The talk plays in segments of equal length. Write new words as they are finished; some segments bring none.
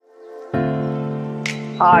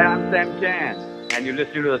Hi, I'm Sam Chan, and you're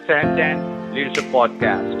listening to the Sam Chan Leadership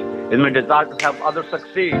Podcast. It's my desire to help others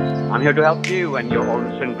succeed. I'm here to help you and your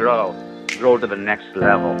organization grow to the next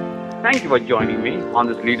level. Thank you for joining me on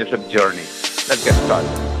this leadership journey. Let's get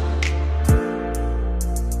started.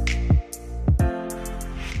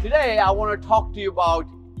 Today, I want to talk to you about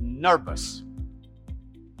nervous.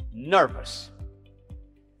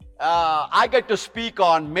 I get to speak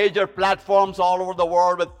on major platforms all over the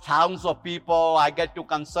world with thousands of people. I get to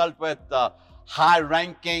consult with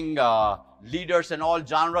high-ranking leaders in all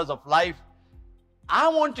genres of life. I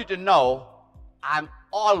want you to know I'm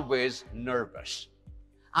always nervous.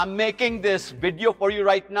 I'm making this video for you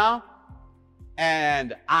right now,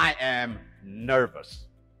 and I am nervous.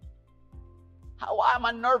 Why am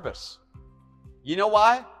I nervous? You know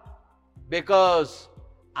why? Because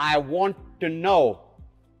I want to know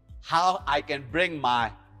how I can bring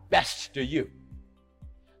my best to you.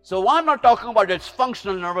 So I'm not talking about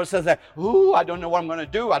dysfunctional nervousness that, I don't know what I'm going to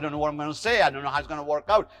do. I don't know what I'm going to say. I don't know how it's going to work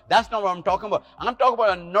out. That's not what I'm talking about. I'm talking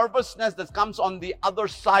about a nervousness that comes on the other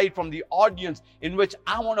side from the audience, in which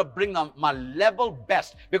I want to bring my level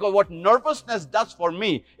best. Because what nervousness does for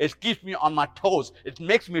me is keeps me on my toes. It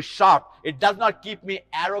makes me sharp. It does not keep me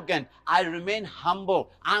arrogant. I remain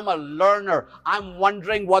humble. I'm a learner. I'm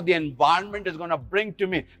wondering what the environment is going to bring to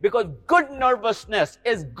me. Because good nervousness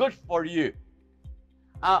is good for you.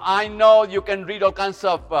 I know you can read all kinds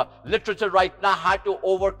of literature right now, how to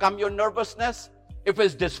overcome your nervousness. If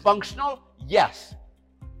it's dysfunctional, yes.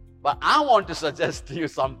 But I want to suggest to you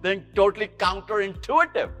something totally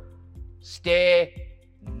counterintuitive. Stay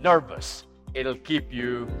nervous. It'll keep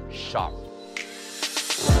you sharp.